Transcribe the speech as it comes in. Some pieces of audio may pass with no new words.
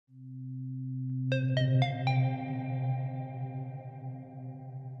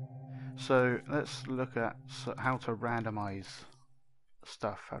So let's look at how to randomize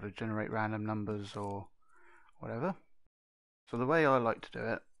stuff, how to generate random numbers or whatever. So the way I like to do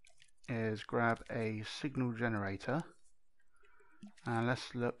it is grab a signal generator, and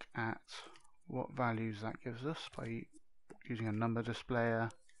let's look at what values that gives us by using a number displayer,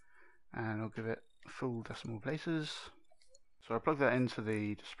 and I'll give it full decimal places. So I plug that into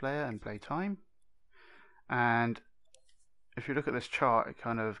the displayer and play time, and if you look at this chart, it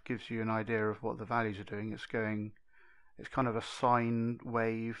kind of gives you an idea of what the values are doing. It's kind of a sine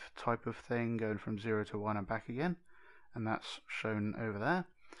wave type of thing, going from 0 to 1 and back again, and that's shown over there.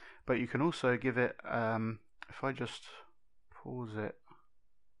 But you can also give it, if I just pause it,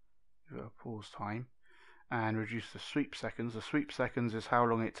 give it a pause time, and reduce the sweep seconds. The sweep seconds is how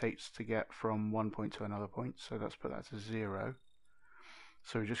long it takes to get from one point to another point, so let's put that to 0.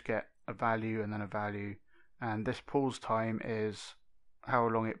 So we just get a value and then a value, and this pause time is how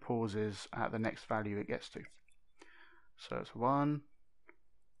long it pauses at the next value it gets to. So it's 1,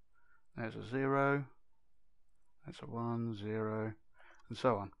 there's a 0, there's a 1, 0, and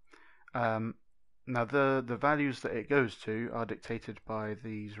so on. Now the values that it goes to are dictated by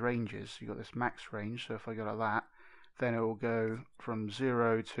these ranges. You've got this max range, so if I go like that, then it will go from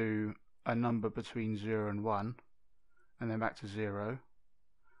 0 to a number between 0 and 1, and then back to 0,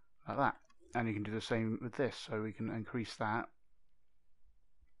 like that. And you can do the same with this, so we can increase that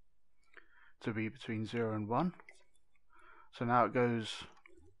to be between 0 and 1. So now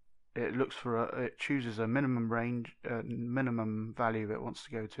it looks for it chooses a minimum range, minimum value it wants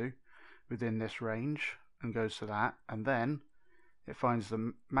to go to within this range, and goes to that, and then it finds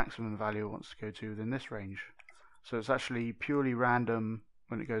the maximum value it wants to go to within this range. So it's actually purely random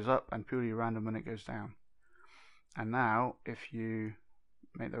when it goes up and purely random when it goes down. And now if you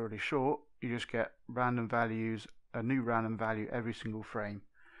make that really short, you just get random values, a new random value every single frame,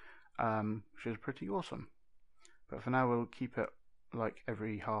 which is pretty awesome. But for now we'll keep it like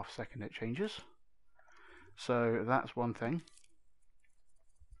every half second it changes. So that's one thing.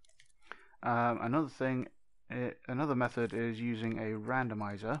 Another method is using a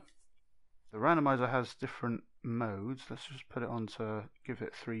randomizer. The randomizer has different modes. Let's just put it on to give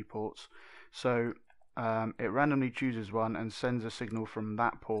it 3 ports. So it randomly chooses one and sends a signal from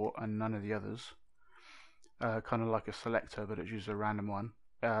that port and none of the others. Kind of like a selector, but it chooses a random one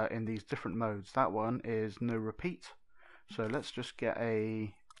in these different modes. That one is no repeat. So let's just get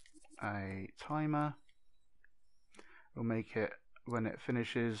a timer. We'll make it, when it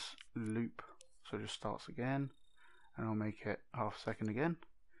finishes, loop, so it just starts again, and I'll make it half a second again,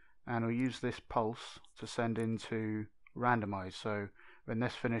 and we'll use this pulse to send into randomize. So when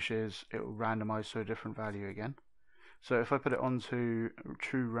this finishes, it will randomize to a different value again. So if I put it onto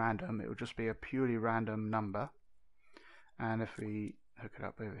true random, it will just be a purely random number, and if we hook it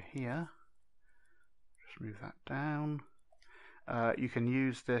up over here, just move that down, you can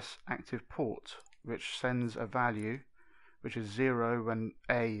use this active port, which sends a value which is 0 when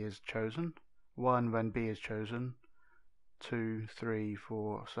A is chosen, 1 when B is chosen, 2, 3,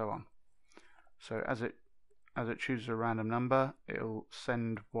 4, so on. So as it chooses a random number, it'll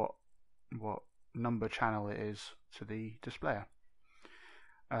send what number channel it is to the displayer.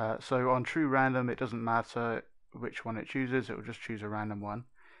 So on true random, it doesn't matter which one it chooses, it will just choose a random one.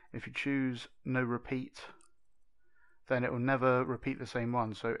 If you choose no repeat, then it will never repeat the same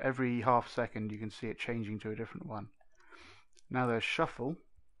one, so every half second you can see it changing to a different one. Now there's shuffle.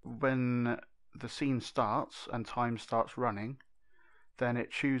 When the scene starts and time starts running, then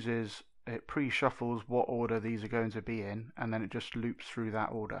it pre-shuffles what order these are going to be in, and then it just loops through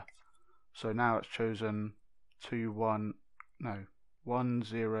that order. So now it's chosen 1,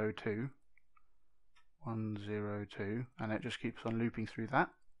 0, 2, 1, 0, 2, and it just keeps on looping through that.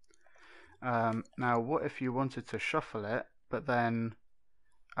 Now what if you wanted to shuffle it, but then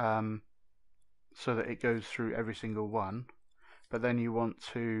so that it goes through every single one, but then you want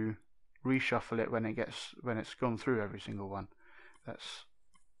to reshuffle it when it's gone through every single one? Let's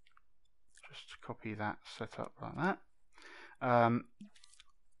just copy that setup like that.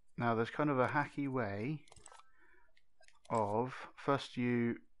 Now there's kind of a hacky way of, first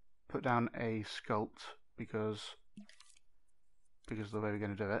you put down a sculpt because of the way we're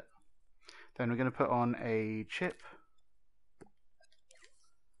going to do it. Then we're going to put on a chip,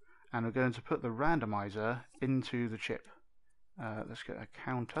 and we're going to put the randomizer into the chip. Let's get a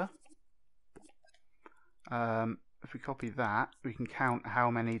counter. If we copy that, we can count how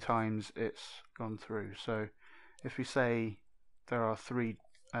many times it's gone through. So if we say there are 3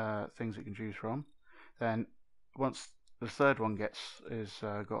 things it can choose from, then once the third one is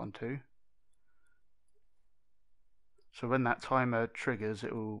gotten to, So when that timer triggers,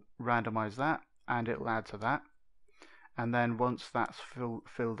 it will randomize that and it will add to that. And then once that's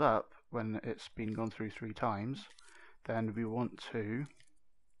filled up, when it's been gone through 3 times, then we want to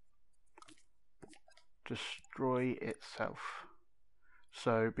destroy itself.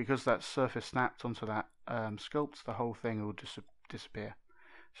 So because that surface snapped onto that sculpt, the whole thing will disappear.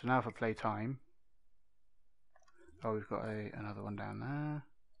 So now for play time, oh, we've got another one down there.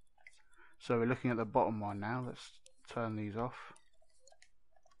 So we're looking at the bottom one now. Let's turn these off.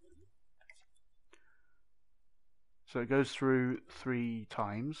 So it goes through 3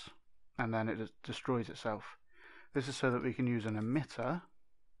 times and then it destroys itself. This is so that we can use an emitter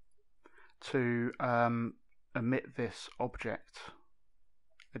to emit this object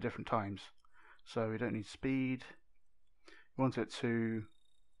at different times. So we don't need speed. We want it to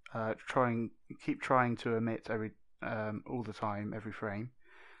keep trying to emit all the time, every frame,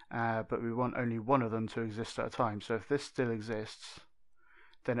 but we want only one of them to exist at a time. So if this still exists,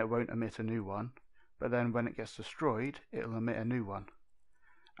 then it won't emit a new one, but then when it gets destroyed, it'll emit a new one.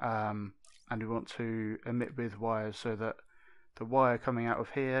 And we want to emit with wires so that the wire coming out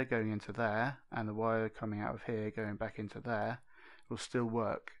of here going into there and the wire coming out of here going back into there will still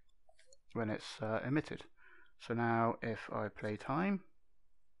work when it's emitted. So now if I play time,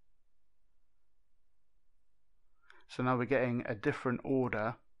 so now we're getting a different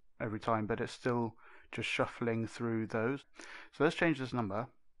order every time, but it's still just shuffling through those. So let's change this number.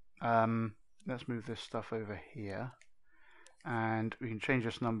 Let's move this stuff over here, and we can change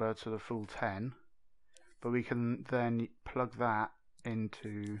this number to the full 10, but we can then plug that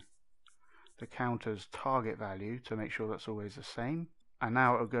into the counter's target value to make sure that's always the same. And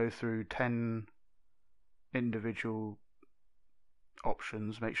now it'll go through 10 individual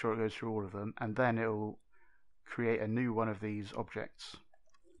options, make sure it goes through all of them, and then it'll create a new one of these objects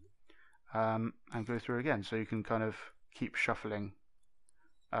and go through again. So you can kind of keep shuffling,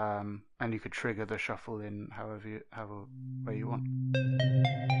 and you could trigger the shuffle in however way you want.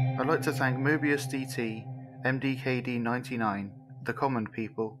 I'd like to thank Mobius DT, MDKD99, the Common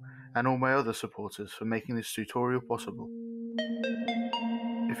People, and all my other supporters for making this tutorial possible.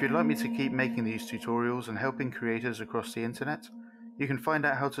 If you'd like me to keep making these tutorials and helping creators across the internet, you can find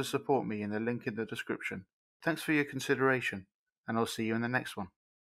out how to support me in the link in the description. Thanks for your consideration, and I'll see you in the next one.